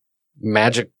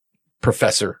magic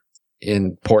professor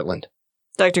in Portland.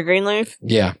 Dr. Greenleaf?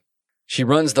 Yeah. She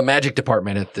runs the magic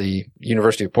department at the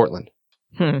University of Portland.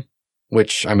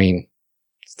 Which, I mean,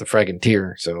 it's the friggin'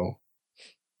 tier, so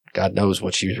God knows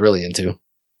what she was really into.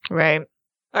 Right.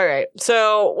 All right.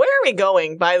 So where are we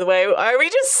going, by the way? Are we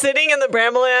just sitting in the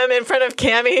Brambleham in front of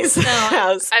Cammie's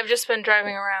house? I've just been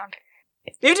driving around.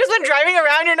 You've just been driving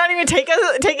around? You're not even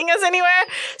taking us anywhere?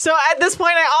 So at this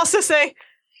point, I also say,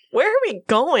 where are we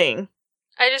going?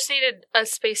 I just needed a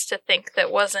space to think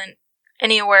that wasn't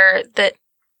anywhere that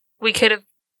we could have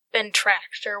been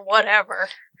tracked or whatever.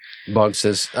 Boggs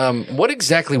says, what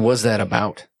exactly was that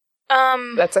about?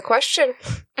 That's a question.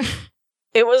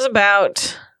 It was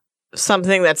about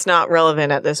something that's not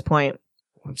relevant at this point.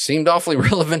 It seemed awfully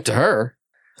relevant to her.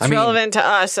 It's relevant to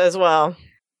us as well.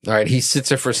 All right, he sits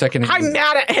there for a second. I'm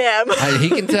mad at him. He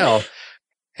can tell.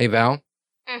 Hey, Val,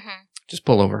 just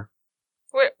pull over.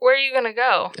 Where are you going to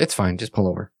go? It's fine. Just pull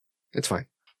over. It's fine.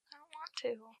 I don't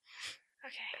want to.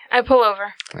 Okay. I pull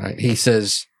over. All right. He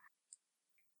says,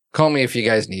 call me if you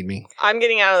guys need me. I'm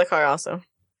getting out of the car also.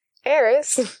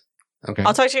 Eris. Okay.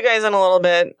 I'll talk to you guys in a little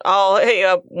bit. I'll hit you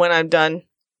up when I'm done.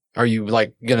 Are you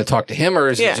going to talk to him or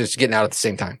is it just getting out at the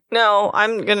same time? No,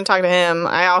 I'm going to talk to him.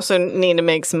 I also need to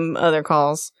make some other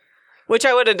calls, which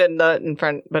I would have done that in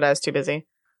front, but I was too busy.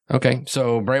 Okay.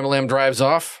 So Brambleham drives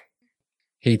off.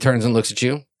 He turns and looks at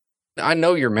you. I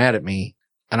know you're mad at me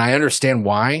and I understand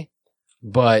why,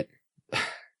 but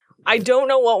I don't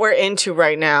know what we're into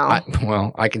right now.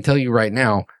 I can tell you right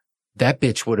now, that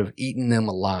bitch would have eaten them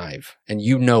alive, and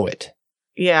you know it.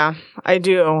 Yeah, I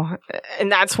do.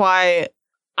 And that's why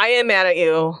I am mad at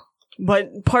you.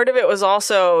 But part of it was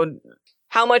also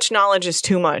how much knowledge is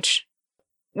too much.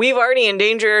 We've already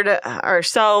endangered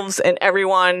ourselves and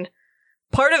everyone.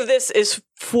 Part of this is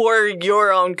for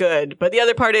your own good, but the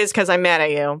other part is because I'm mad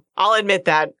at you. I'll admit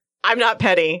that. I'm not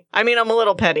petty. I mean, I'm a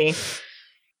little petty.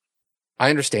 I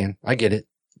understand. I get it.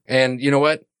 And you know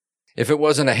what? If it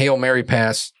wasn't a Hail Mary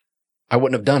pass, I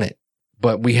wouldn't have done it.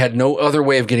 But we had no other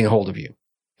way of getting a hold of you.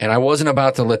 And I wasn't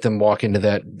about to let them walk into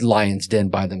that lion's den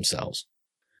by themselves.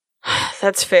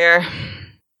 That's fair.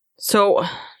 So,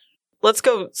 let's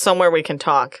go somewhere we can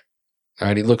talk. All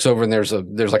right, he looks over and there's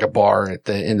like a bar at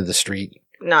the end of the street.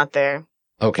 Not there.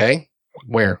 Okay.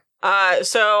 Where?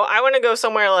 So I want to go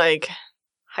somewhere like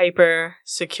hyper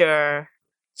secure.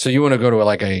 So you want to go to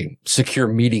a secure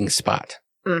meeting spot.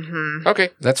 Mm-hmm. Okay,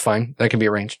 that's fine. That can be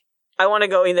arranged. I want to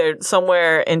go either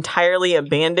somewhere entirely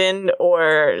abandoned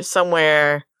or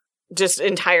somewhere just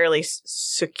entirely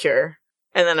secure.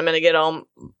 And then I'm going to get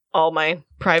all my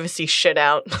privacy shit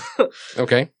out.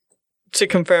 Okay. To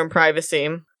confirm privacy.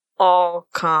 All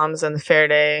comms in the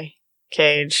Faraday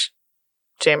cage,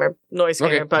 jammer, noise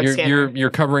scanner, bug scanner.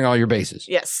 You're covering all your bases.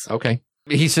 Yes. Okay.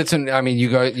 He sits in. I mean, you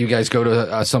guys go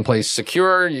to someplace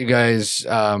secure. You guys,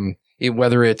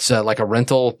 whether it's like a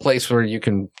rental place where you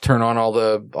can turn on all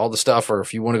the stuff, or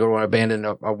if you want to go to an abandoned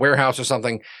a warehouse or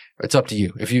something, it's up to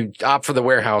you. If you opt for the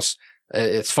warehouse,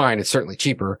 it's fine. It's certainly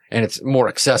cheaper and it's more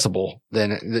accessible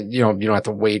than you don't have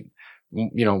to wait.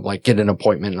 Like get an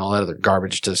appointment and all that other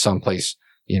garbage to someplace.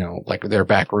 Like their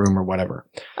back room or whatever.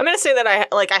 I'm going to say that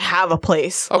I have a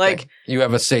place. Okay. Like you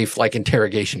have a safe,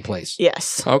 interrogation place.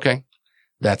 Yes. Okay.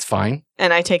 That's fine.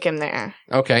 And I take him there.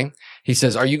 Okay. He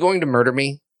says, "Are you going to murder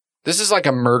me? This is like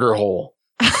a murder hole."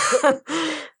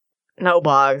 No,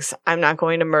 Boggs. I'm not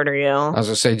going to murder you. I was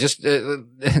going to say, just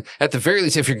at the very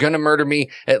least, if you're going to murder me,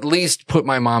 at least put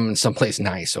my mom in someplace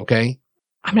nice, okay?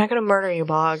 I'm not going to murder you,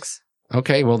 Boggs.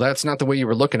 Okay. Well, that's not the way you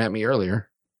were looking at me earlier.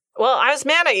 Well, I was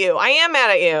mad at you. I am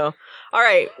mad at you. All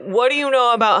right. What do you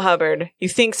know about Hubbard? You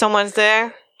think someone's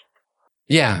there?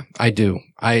 Yeah, I do.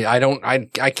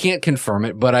 I can't confirm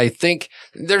it, but I think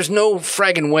there's no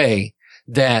fragging way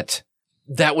that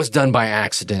was done by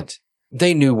accident.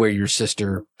 They knew where your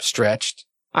sister stretched.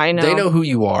 I know. They know who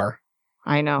you are.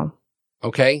 I know.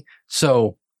 Okay.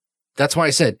 So that's why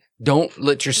I said, don't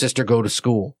let your sister go to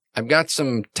school. I've got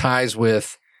some ties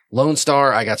with Lone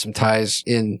Star. I got some ties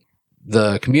in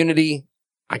the community.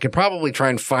 I could probably try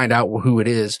and find out who it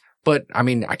is, but I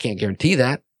mean, I can't guarantee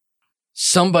that.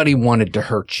 Somebody wanted to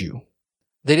hurt you.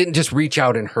 They didn't just reach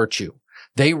out and hurt you.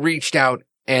 They reached out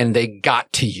and they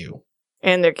got to you.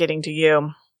 And they're getting to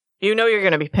you. You know you're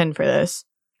going to be pinned for this.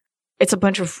 It's a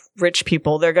bunch of rich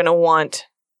people. They're going to want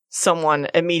someone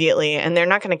immediately, and they're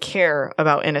not going to care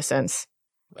about innocence.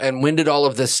 And when did all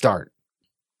of this start?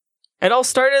 It all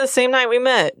started the same night we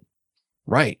met.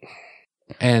 Right.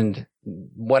 And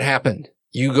what happened?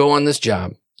 You go on this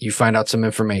job. You find out some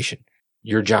information.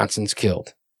 Your Johnson's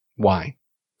killed. Why?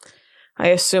 I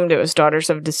assumed it was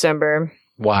Daughters of December.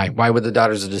 Why? Why would the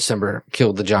Daughters of December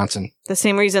kill the Johnson? The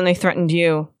same reason they threatened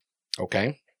you.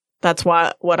 Okay. That's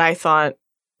what I thought.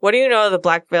 What do you know of the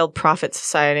Black Veiled Prophet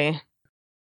Society?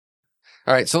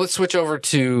 All right, so let's switch over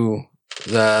to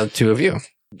the two of you.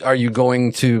 Are you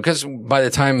going to, because by the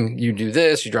time you do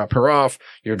this, you drop her off,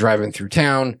 you're driving through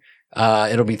town,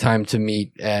 it'll be time to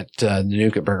meet at the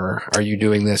Nugget Burger. Are you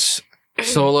doing this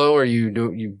solo or are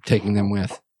you taking them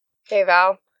with? Hey,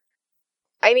 Val.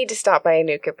 I need to stop by a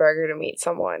Nugget Burger to meet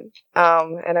someone.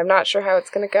 And I'm not sure how it's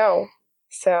going to go.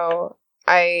 So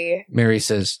Mary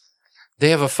says, they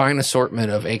have a fine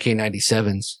assortment of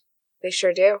AK-97s. They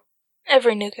sure do.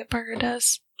 Every Nugget Burger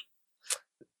does.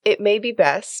 It may be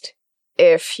best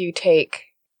if you take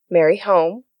Mary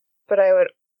home, but I would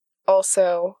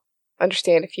also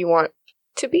understand if you want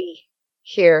to be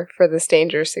here for this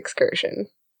dangerous excursion.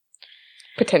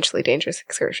 Potentially dangerous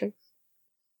excursion.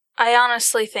 I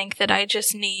honestly think that I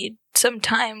just need some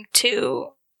time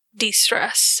to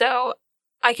de-stress, so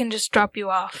I can just drop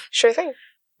you off. Sure thing.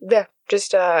 Yeah,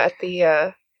 just at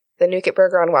the Nugget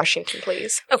Burger on Washington,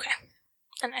 please. Okay.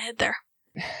 And I head there.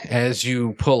 As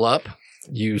you pull up,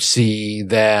 you see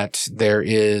that there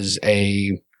is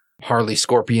a Harley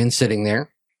Scorpion sitting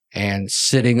there. And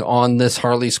sitting on this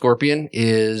Harley Scorpion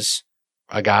is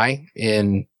a guy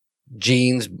in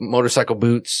jeans, motorcycle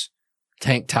boots,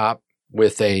 tank top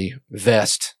with a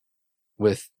vest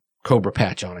with Cobra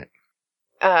patch on it.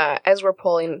 As we're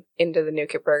pulling into the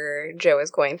Nugget Burger, Joe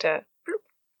is going to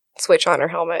switch on her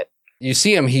helmet. You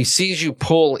see him. He sees you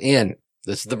pull in.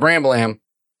 This is the Bramblam.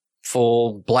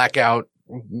 Full blackout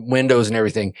windows and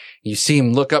everything. You see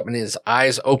him look up and his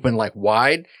eyes open like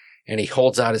wide and he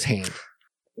holds out his hand.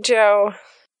 Joe.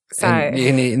 Sorry.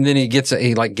 And then he gets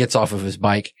off of his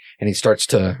bike and he starts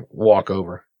to walk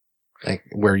over like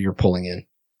where you're pulling in.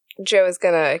 Joe is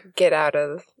gonna get out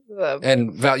of the...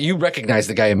 And Val, you recognize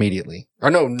the guy immediately. Or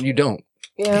no, you don't.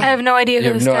 I Yeah. have no idea You who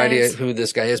have this no guy idea is. who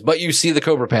this guy is, but you see the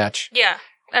Cobra Patch. Yeah,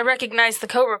 I recognize the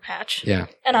Cobra Patch. Yeah.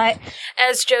 And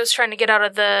as Joe's trying to get out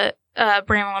of the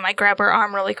Bramlin, I grab her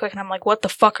arm really quick and I'm like, what the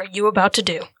fuck are you about to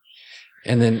do?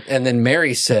 And then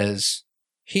Mary says,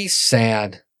 he's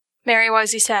sad. Mary, why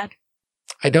is he sad?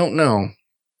 I don't know,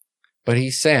 but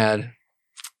he's sad.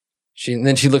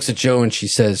 Then she looks at Joe and she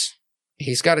says,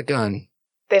 he's got a gun.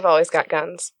 They've always got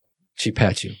guns. She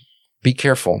pats you. Be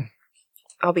careful.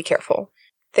 I'll be careful.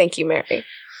 Thank you, Mary.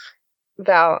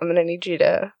 Val, I'm going to need you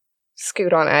to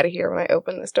scoot on out of here when I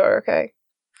open this door, okay?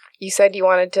 You said you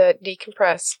wanted to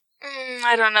decompress.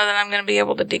 I don't know that I'm going to be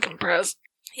able to decompress.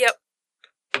 Yep.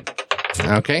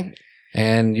 Okay.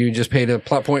 And you just paid a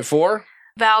plot point 4?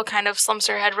 Val kind of slumps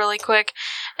her head really quick,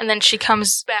 and then she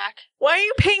comes back. Why are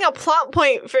you paying a plot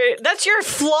point for? That's your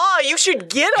flaw. You should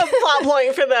get a plot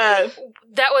point for that.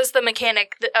 That was the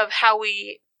mechanic of how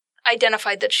we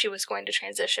identified that she was going to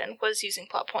transition, was using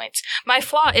plot points. My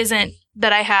flaw isn't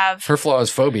that I have... Her flaw is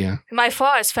phobia. My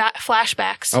flaw is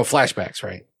flashbacks. Oh, flashbacks,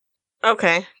 right.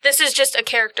 Okay. This is just a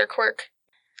character quirk.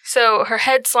 So her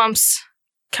head slumps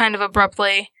kind of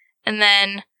abruptly, and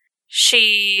then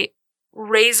she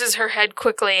raises her head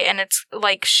quickly, and it's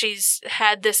like she's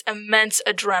had this immense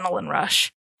adrenaline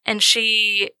rush. And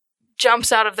she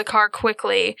jumps out of the car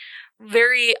quickly,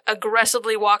 very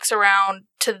aggressively walks around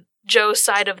to Joe's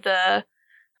side of the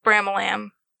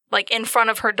Bramalam, like in front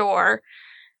of her door,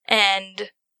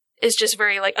 and is just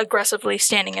very like aggressively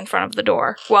standing in front of the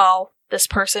door while this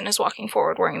person is walking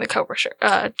forward wearing the Cobra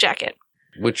jacket.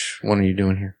 Which one are you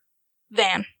doing here?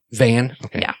 Van.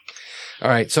 Okay. Yeah. All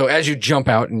right. So as you jump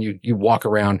out and you walk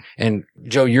around, and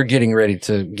Joe, you're getting ready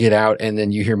to get out, and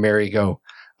then you hear Mary go,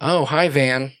 "Oh, hi,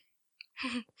 Van."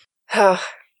 Okay.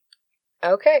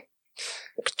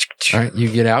 All right. You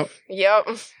get out. Yep.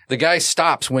 The guy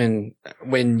stops when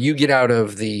you get out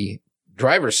of the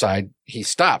driver's side. He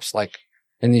stops, like,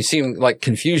 and you see like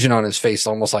confusion on his face,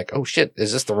 almost like, "Oh shit,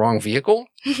 is this the wrong vehicle?"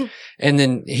 And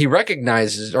then he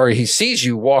recognizes, or he sees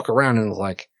you walk around and is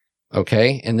like,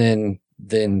 "Okay." And then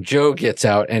Joe gets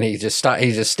out and he's just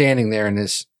standing there, and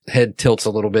his head tilts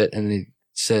a little bit, and he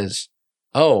says,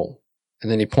 "Oh," and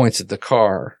then he points at the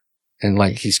car and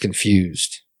like he's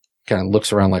confused, kind of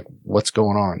looks around like, "What's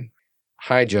going on?"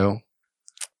 "Hi, Joe.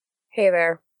 Hey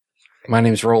there. My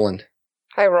name's Roland."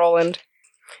 Hi, Roland.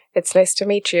 It's nice to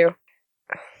meet you.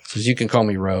 Says, "You can call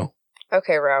me Ro."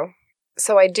 Okay, Ro.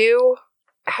 So I do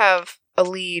have a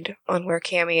lead on where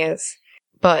Cammy is,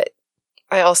 but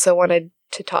I also wanted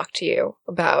to talk to you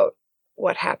about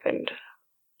what happened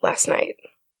last night.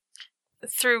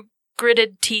 Through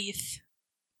gritted teeth,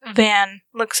 Van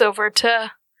looks over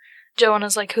to Joe and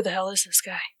is like, "Who the hell is this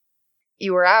guy?"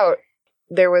 You were out.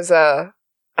 There was a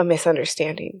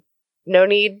misunderstanding. No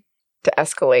need to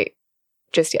escalate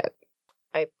just yet.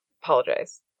 I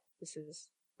apologize. This is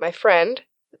my friend,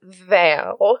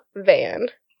 Van.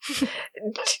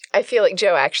 I feel like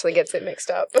Joe actually gets it mixed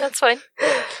up. That's fine.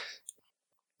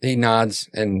 He nods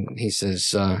and he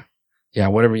says, "Yeah,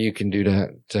 whatever you can do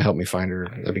to help me find her,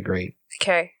 that'd be great."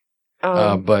 Okay.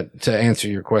 But to answer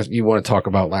your question, you want to talk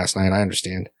about last night. I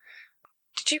understand.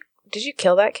 Did you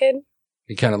kill that kid?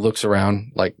 He kind of looks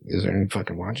around like, "Is there any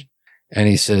fucking watching?" And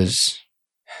he says,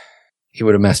 he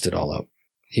would have messed it all up.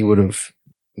 He would have.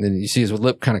 And then you see his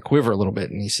lip kind of quiver a little bit,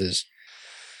 and he says,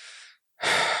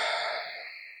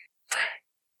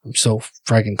 "I'm so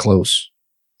friggin' close."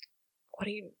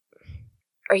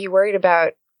 Are you worried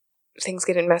about things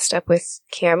getting messed up with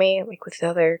Cammy, like with the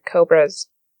other Cobras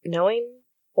knowing?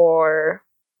 Or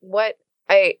what?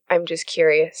 I'm just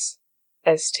curious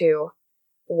as to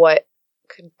what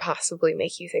could possibly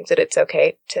make you think that it's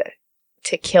okay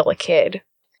to kill a kid.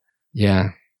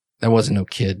 Yeah, that wasn't no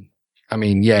kid. I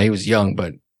mean, yeah, he was young,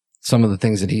 but some of the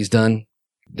things that he's done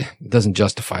doesn't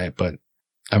justify it. But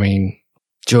I mean,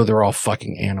 Joe, they're all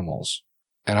fucking animals,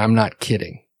 and I'm not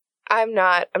kidding. I'm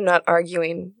not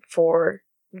arguing for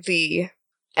the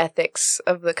ethics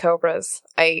of the Cobras.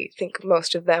 I think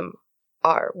most of them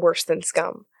are worse than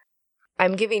scum.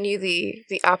 I'm giving you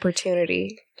the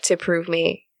opportunity to prove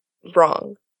me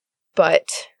wrong.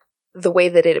 But the way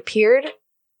that it appeared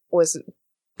was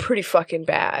pretty fucking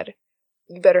bad.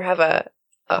 You better have a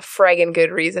fraggin'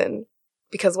 good reason.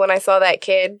 Because when I saw that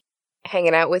kid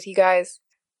hanging out with you guys,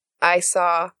 I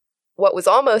saw what was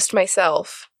almost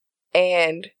myself.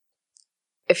 And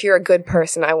if you're a good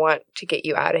person, I want to get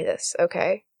you out of this,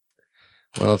 okay?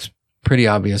 Well, it's pretty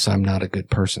obvious I'm not a good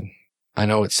person. I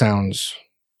know it sounds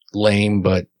lame,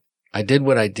 but I did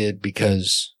what I did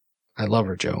because I love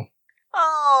her, Joe.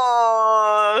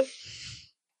 Aww.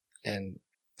 And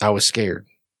I was scared.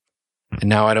 And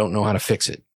now I don't know how to fix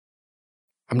it.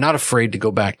 I'm not afraid to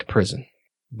go back to prison,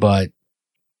 but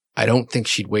I don't think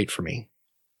she'd wait for me.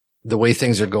 The way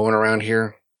things are going around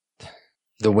here,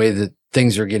 the way that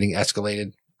things are getting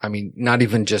escalated, I mean, not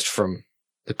even just from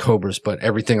the Cobras, but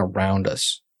everything around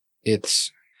us.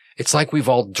 It's like we've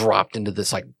all dropped into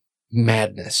this like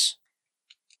madness.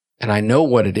 And I know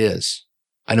what it is.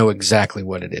 I know exactly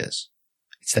what it is.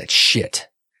 It's that shit.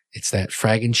 It's that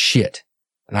fragging shit.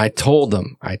 And I told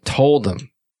them,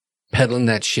 peddling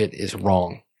that shit is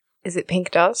wrong. Is it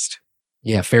pink dust?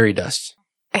 Yeah, fairy dust.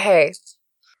 Hey,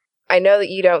 I know that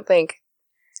you don't think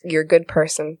you're a good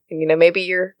person. And, you know, maybe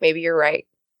you're right.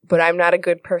 But I'm not a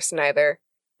good person either.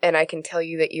 And I can tell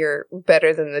you that you're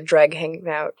better than the dreg hanging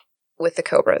out with the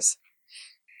Cobras.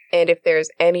 And if there's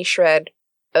any shred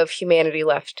of humanity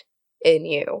left in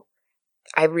you,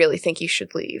 I really think you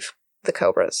should leave the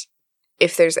Cobras.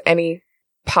 If there's any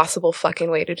possible fucking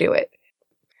way to do it.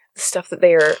 The stuff that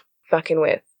they are fucking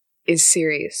with is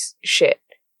serious shit.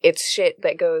 It's shit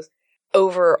that goes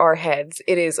over our heads.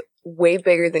 It is way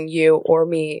bigger than you or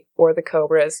me or the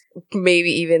Cobras,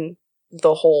 maybe even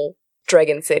the whole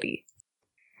Dragon City.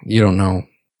 You don't know.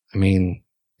 I mean,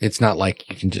 it's not like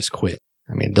you can just quit.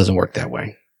 I mean, it doesn't work that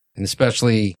way. And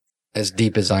especially as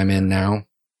deep as I'm in now,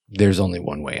 there's only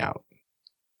one way out.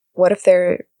 What if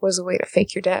there was a way to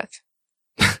fake your death?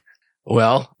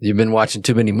 Well, you've been watching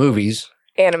too many movies.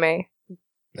 Anime.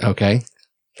 Okay.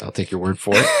 I'll take your word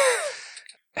for it.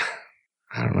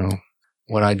 I don't know.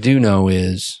 What I do know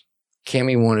is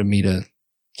Cammy wanted me to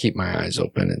keep my eyes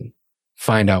open and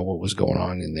find out what was going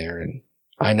on in there. And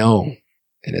I know,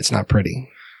 and it's not pretty,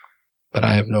 but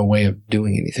I have no way of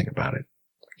doing anything about it.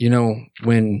 You know,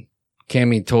 when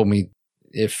Cammy told me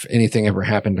if anything ever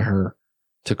happened to her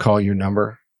to call your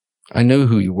number, I knew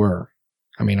who you were.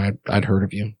 I mean, I'd heard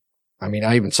of you. I mean,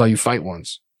 I even saw you fight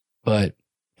once, but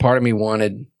part of me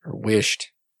wanted or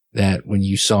wished that when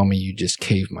you saw me, you just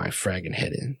caved my fragging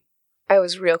head in. I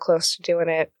was real close to doing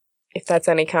it, if that's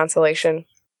any consolation.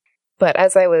 But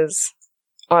as I was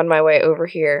on my way over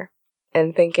here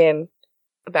and thinking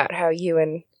about how you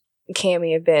and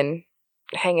Cammy have been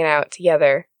hanging out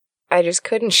together, I just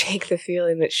couldn't shake the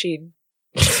feeling that she'd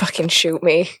fucking shoot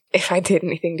me if I did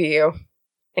anything to you.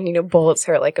 And you know, bullets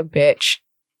hurt like a bitch.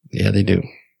 Yeah, they do.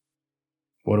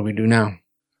 What do we do now?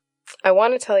 I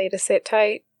want to tell you to sit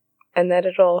tight and that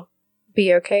it'll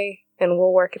be okay and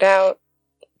we'll work it out.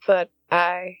 But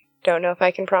I don't know if I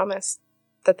can promise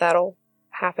that that'll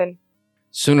happen.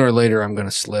 Sooner or later, I'm going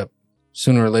to slip.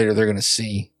 Sooner or later, they're going to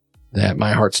see that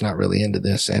my heart's not really into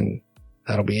this, and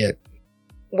that'll be it.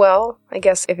 Well, I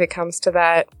guess if it comes to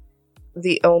that,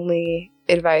 the only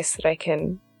advice that I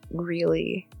can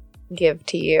really give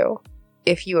to you,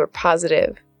 if you are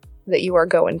positive that you are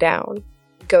going down,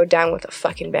 go down with a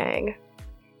fucking bang.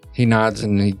 He nods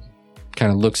and he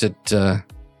kind of looks at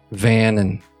Van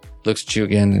and looks at you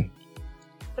again. And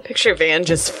I picture Van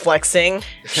just flexing.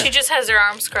 She just has her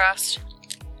arms crossed.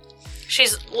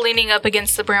 She's leaning up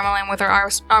against the Bramaland with her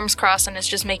arms crossed and is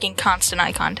just making constant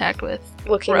eye contact with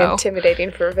Looking Ro.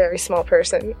 intimidating for a very small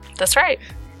person. That's right.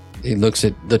 he looks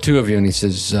at the two of you and he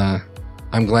says,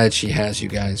 I'm glad she has you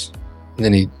guys. And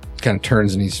then he kind of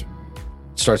turns and he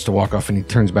starts to walk off and he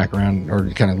turns back around, or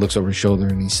he kind of looks over his shoulder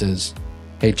and he says,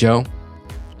 hey, Joe.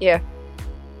 Yeah.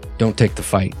 Don't take the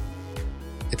fight.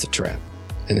 It's a trap.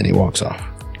 And then he walks off.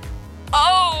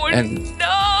 Oh, no! And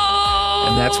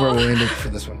that's where we'll end it for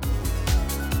this one.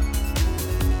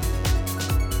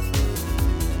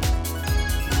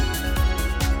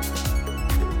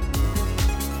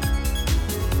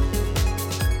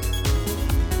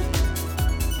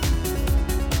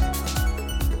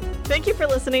 Thank you for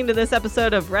listening to this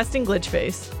episode of Resting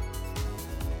Glitchface.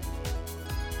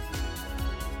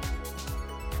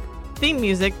 Theme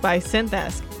music by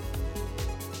Synthesk.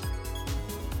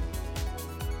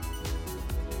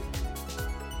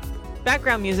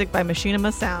 Background music by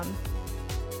Machinima Sound.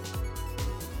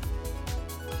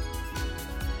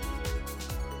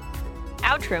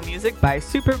 Outro music by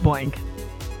Super Boink.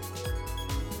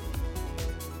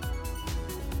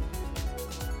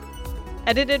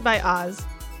 Edited by Oz.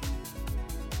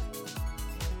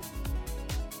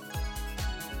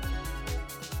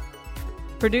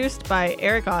 Produced by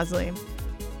Eric Osley.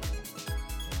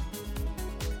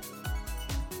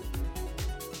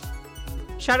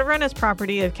 Shadowrun is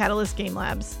property of Catalyst Game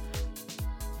Labs.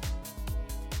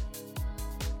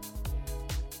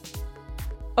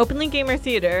 Openly Gamer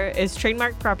Theater is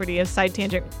trademark property of Side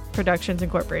Tangent Productions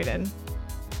Incorporated.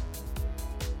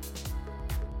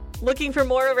 Looking for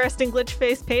more Resting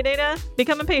Glitchface pay data?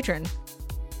 Become a patron.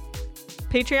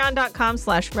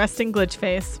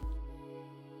 Patreon.com/restingglitchface.